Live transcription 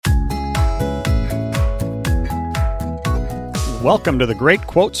Welcome to the Great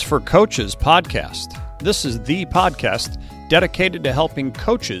Quotes for Coaches podcast. This is the podcast dedicated to helping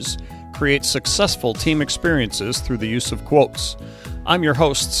coaches create successful team experiences through the use of quotes. I'm your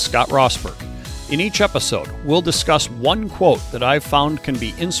host, Scott Rosberg. In each episode, we'll discuss one quote that I've found can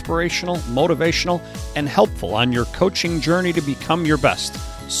be inspirational, motivational, and helpful on your coaching journey to become your best,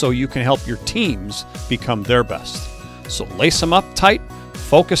 so you can help your teams become their best. So lace them up tight,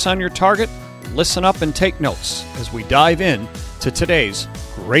 focus on your target, listen up and take notes as we dive in to today's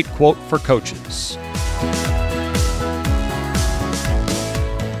Great Quote for Coaches.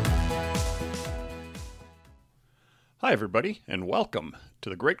 Hi, everybody, and welcome to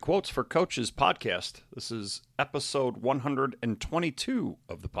the Great Quotes for Coaches podcast. This is episode 122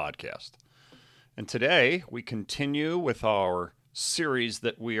 of the podcast. And today we continue with our series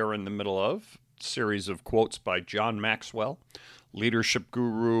that we are in the middle of, series of quotes by John Maxwell, leadership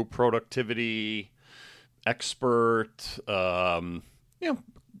guru, productivity expert,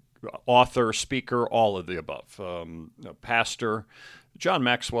 author, speaker, all of the above, pastor. John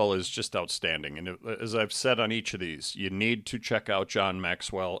Maxwell is just outstanding, and as I've said on each of these, you need to check out John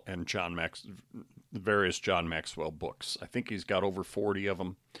Maxwell and the various John Maxwell books. I think he's got over 40 of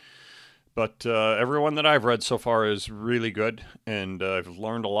them, but everyone that I've read so far is really good, and I've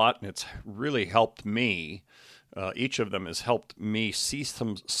learned a lot, and it's really helped me. Each of them has helped me see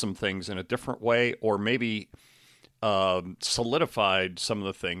some things in a different way, or maybe solidified some of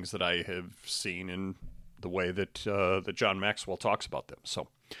the things that I have seen in the way that John Maxwell talks about them.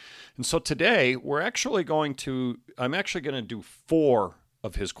 So today I'm actually going to do 4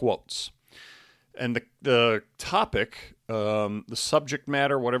 of his quotes, and the topic, the subject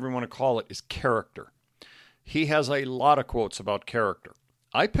matter, whatever you want to call it, is character. He has a lot of quotes about character.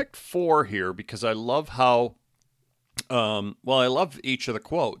 I picked 4 here because I love how. I love each of the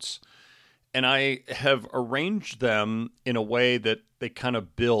quotes, and I have arranged them in a way that they kind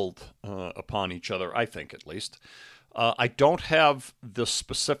of build upon each other, I think, at least. I don't have the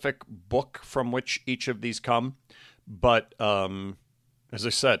specific book from which each of these come, but as I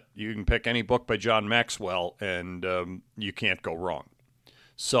said, you can pick any book by John Maxwell, and you can't go wrong.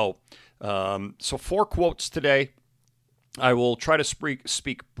 So 4 quotes today. I will try to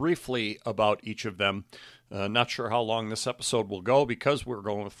speak briefly about each of them. Not sure how long this episode will go because we're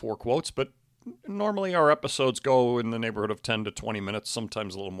going with 4 quotes, but normally our episodes go in the neighborhood of 10 to 20 minutes,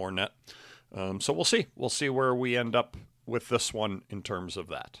 sometimes a little more net. So we'll see. We'll see where we end up with this one in terms of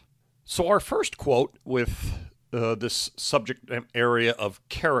that. So our first quote with this subject area of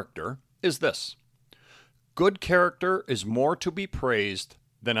character is this: "Good character is more to be praised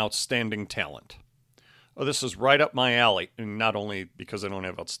than outstanding talent." Oh, this is right up my alley, and not only because I don't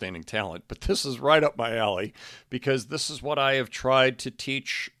have outstanding talent, but this is right up my alley because this is what I have tried to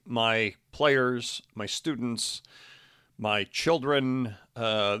teach my players, my students, my children.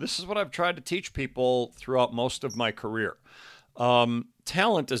 This is what I've tried to teach people throughout most of my career.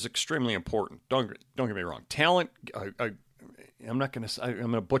 Talent is extremely important. Don't get me wrong. Talent, I'm going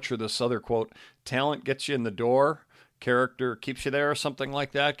to butcher this other quote. Talent gets you in the door. Character keeps you there, or something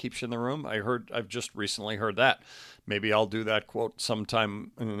like that, keeps you in the room. I've just recently heard that. Maybe I'll do that quote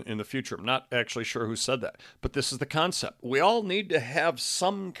sometime in the future. I'm not actually sure who said that, but this is the concept. We all need to have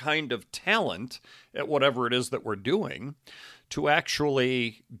some kind of talent at whatever it is that we're doing to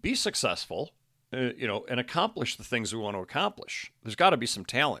actually be successful, and accomplish the things we want to accomplish. There's got to be some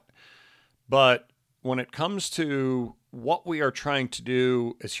talent. But when it comes to what we are trying to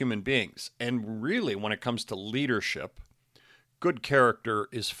do as human beings, and really when it comes to leadership, good character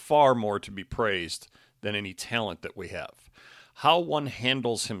is far more to be praised than any talent that we have. How one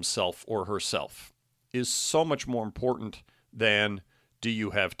handles himself or herself is so much more important than do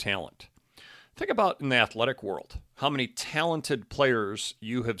you have talent. Think about in the athletic world, how many talented players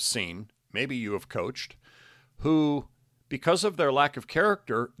you have seen, maybe you have coached, who, because of their lack of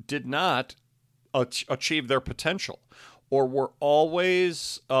character, did not achieve their potential, or were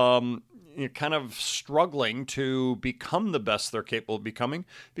always kind of struggling to become the best they're capable of becoming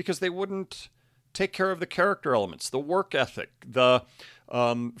because they wouldn't take care of the character elements, the work ethic, the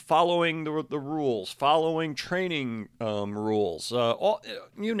following the rules, following training rules,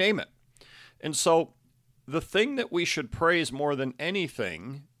 you name it. And so the thing that we should praise more than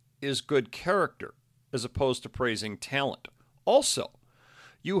anything is good character, as opposed to praising talent. Also,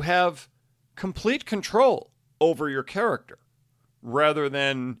 you have complete control over your character rather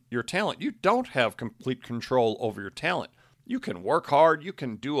than your talent. You don't have complete control over your talent. You can work hard. You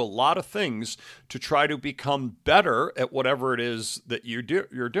can do a lot of things to try to become better at whatever it is that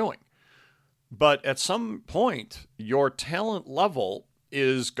you're doing. But at some point, your talent level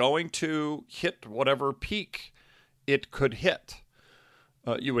is going to hit whatever peak it could hit.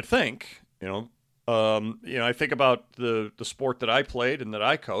 You would think, I think about the sport that I played and that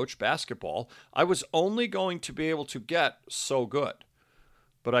I coach, basketball. I was only going to be able to get so good,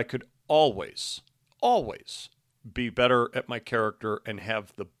 but I could always be better at my character and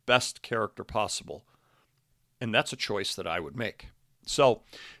have the best character possible. And that's a choice that I would make. So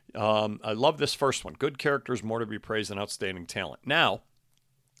I love this first one. Good character is more to be praised than outstanding talent. Now,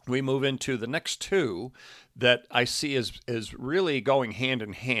 we move into the next two that I see as really going hand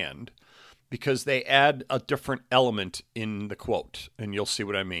in hand because they add a different element in the quote. And you'll see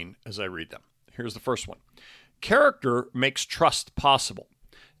what I mean as I read them. Here's the first one. Character makes trust possible,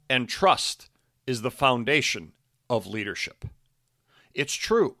 and trust is the foundation of leadership. It's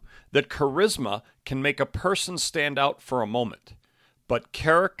true that charisma can make a person stand out for a moment, but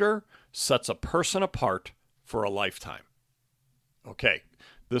character sets a person apart for a lifetime. Okay,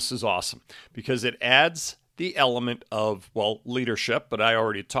 this is awesome because it adds the element of, leadership, but I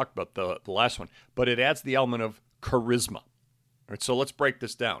already talked about the last one, but it adds the element of charisma. All right, so let's break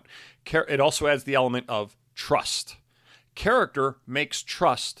this down. It also adds the element of trust. Character makes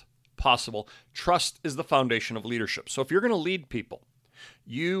trust possible. Trust is the foundation of leadership. So if you're going to lead people,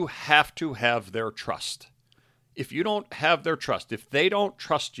 you have to have their trust. If you don't have their trust, if they don't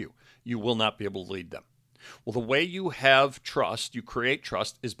trust you, you will not be able to lead them. Well, the way you have trust, you create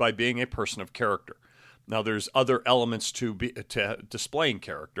trust, is by being a person of character. Now, there's other elements to displaying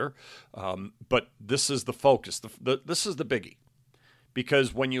character, but this is the focus. This is the biggie.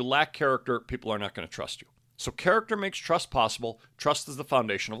 Because when you lack character, people are not going to trust you. So character makes trust possible. Trust is the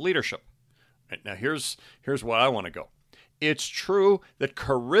foundation of leadership. Right, now, here's where I want to go. It's true that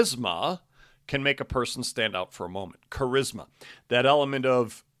charisma can make a person stand out for a moment. Charisma, that element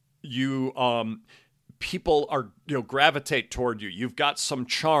of you, people are gravitate toward you. You've got some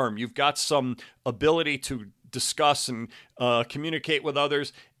charm. You've got some ability to discuss and communicate with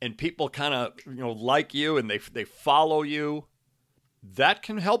others, and people kind of like you and they follow you. That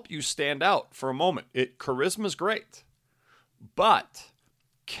can help you stand out for a moment. Charisma is great, but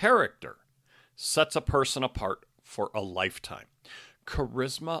character sets a person apart for a lifetime.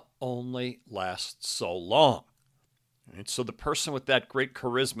 Charisma only lasts so long. And so the person with that great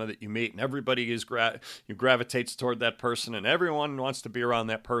charisma that you meet, and everybody gravitates toward that person, and everyone wants to be around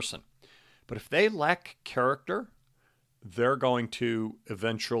that person. But if they lack character, they're going to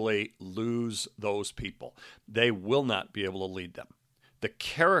eventually lose those people. They will not be able to lead them. The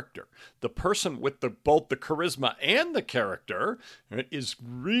character, the person with both the charisma and the character, is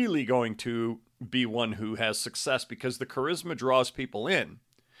really going to be one who has success because the charisma draws people in,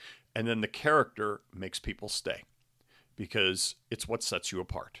 and then the character makes people stay because it's what sets you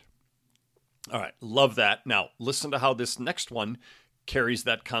apart. All right, love that. Now, listen to how this next one carries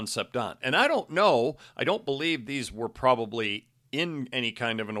that concept on. And I don't believe these were probably in any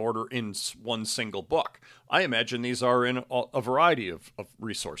kind of an order in one single book. I imagine these are in a variety of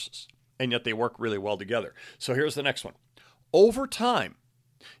resources, and yet they work really well together. So here's the next one. Over time,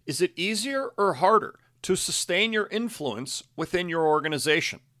 is it easier or harder to sustain your influence within your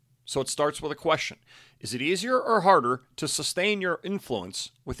organization? So it starts with a question. Is it easier or harder to sustain your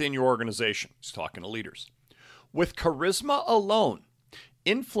influence within your organization? He's talking to leaders. With charisma alone,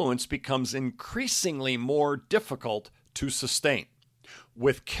 influence becomes increasingly more difficult to sustain.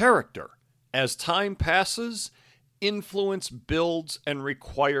 With character, as time passes, influence builds and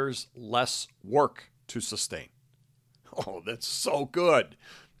requires less work to sustain. Oh, that's so good.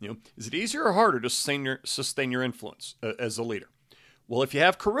 Is it easier or harder to sustain your influence as a leader? Well, if you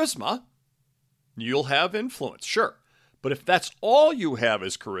have charisma, you'll have influence, sure. But if that's all you have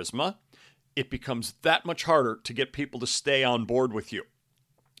is charisma, it becomes that much harder to get people to stay on board with you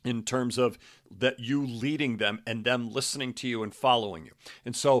in terms of that you leading them and them listening to you and following you.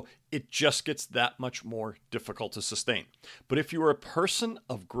 And so it just gets that much more difficult to sustain. But if you are a person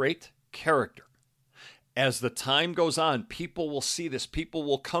of great character, as the time goes on, people will see this. People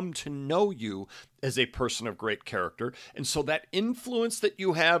will come to know you as a person of great character. And so that influence that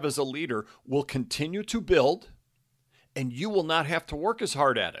you have as a leader will continue to build, and you will not have to work as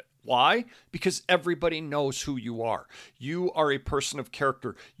hard at it. Why? Because everybody knows who you are. You are a person of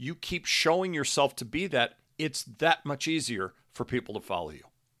character. You keep showing yourself to be that. It's that much easier for people to follow you.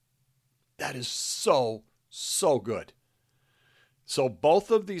 That is so, so good. So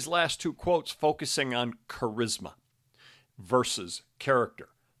both of these last two quotes focusing on charisma versus character.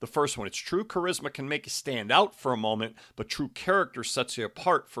 The first one, it's true charisma can make you stand out for a moment, but true character sets you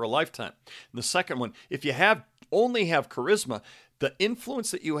apart for a lifetime. And the second one, if you only have charisma, the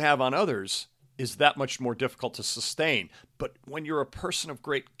influence that you have on others is that much more difficult to sustain. But when you're a person of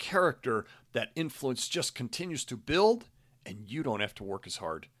great character, that influence just continues to build, and you don't have to work as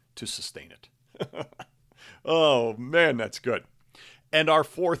hard to sustain it. Oh, man, that's good. And our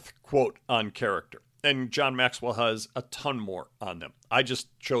fourth quote on character. And John Maxwell has a ton more on them. I just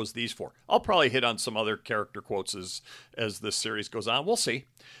chose these four. I'll probably hit on some other character quotes as this series goes on. We'll see.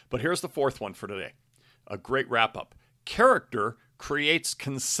 But here's the fourth one for today. A great wrap-up. Character creates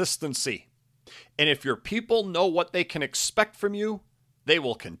consistency. And if your people know what they can expect from you, they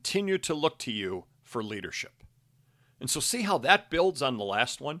will continue to look to you for leadership. And so see how that builds on the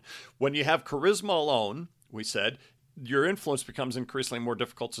last one? When you have charisma alone, we said, your influence becomes increasingly more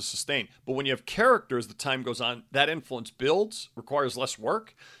difficult to sustain. But when you have character as the time goes on, that influence builds, requires less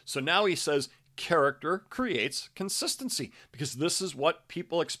work. So now he says character creates consistency because this is what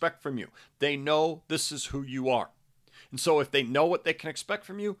people expect from you. They know this is who you are. And so if they know what they can expect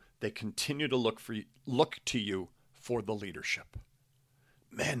from you, they continue to look to you for the leadership.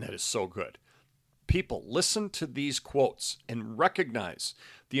 Man, that is so good. People, listen to these quotes and recognize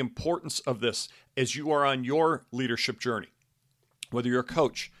the importance of this as you are on your leadership journey. Whether you're a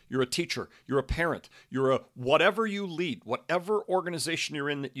coach, you're a teacher, you're a parent, you're whatever you lead, whatever organization you're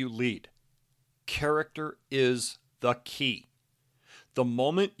in that you lead, character is the key. The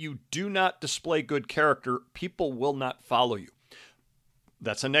moment you do not display good character, people will not follow you.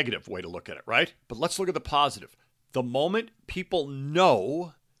 That's a negative way to look at it, right? But let's look at the positive. The moment people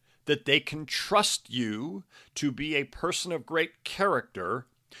know that they can trust you to be a person of great character,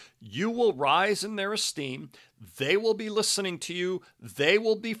 you will rise in their esteem. They will be listening to you. They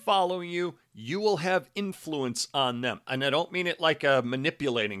will be following you. You will have influence on them. And I don't mean it like a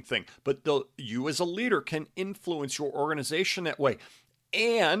manipulating thing, but you as a leader can influence your organization that way.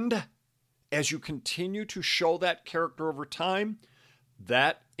 And as you continue to show that character over time,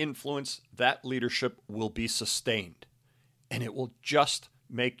 that influence, that leadership will be sustained. And it will just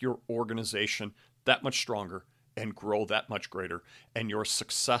make your organization that much stronger and grow that much greater. And your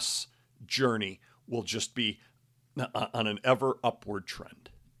success journey will just be on an ever upward trend.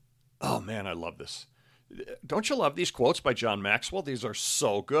 Oh man, I love this. Don't you love these quotes by John Maxwell? These are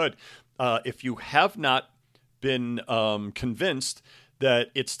so good. If you have not been convinced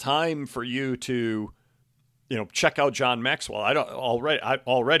that it's time for you to check out John Maxwell, I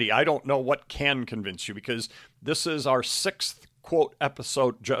don't know what can convince you, because this is our sixth quote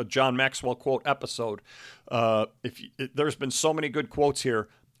episode, John Maxwell quote episode. There's been so many good quotes here.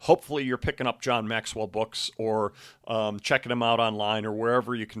 Hopefully you're picking up John Maxwell books or checking them out online or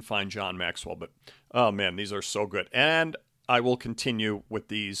wherever you can find John Maxwell. But oh man, these are so good. And I will continue with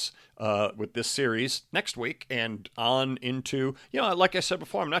these with this series next week and on into, like I said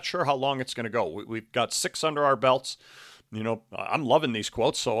before, I'm not sure how long it's going to go. We've got 6 under our belts. I'm loving these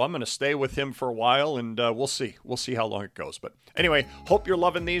quotes, so I'm going to stay with him for a while, and we'll see. We'll see how long it goes. But anyway, hope you're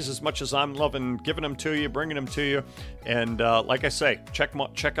loving these as much as I'm loving giving them to you, bringing them to you. And like I say, check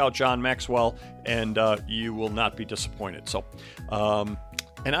out John Maxwell, and you will not be disappointed. So,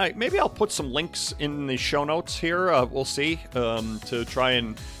 and maybe I'll put some links in the show notes here. We'll see to try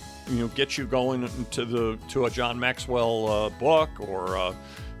and get you going to a John Maxwell book or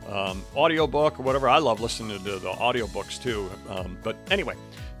audiobook or whatever. I love listening to the audiobooks too. But anyway,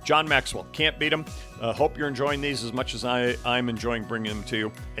 John Maxwell, can't beat him. Hope you're enjoying these as much as I'm enjoying bringing them to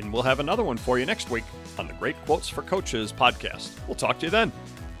you. And we'll have another one for you next week on the Great Quotes for Coaches podcast. We'll talk to you then.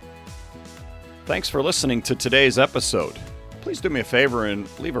 Thanks for listening to today's episode. Please do me a favor and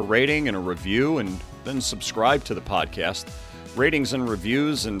leave a rating and a review, and then subscribe to the podcast. Ratings and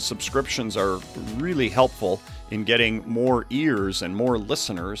reviews and subscriptions are really helpful in getting more ears and more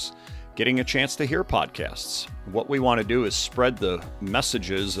listeners getting a chance to hear podcasts. What we want to do is spread the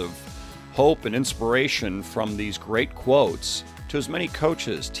messages of hope and inspiration from these great quotes to as many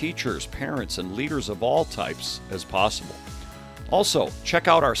coaches, teachers, parents, and leaders of all types as possible. Also, check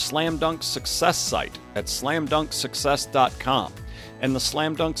out our Slam Dunk Success site at slamdunksuccess.com and the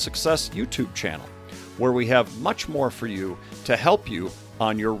Slam Dunk Success YouTube channel, where we have much more for you to help you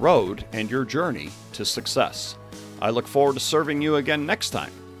on your road and your journey to success. I look forward to serving you again next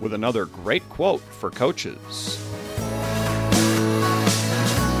time with another great quote for coaches.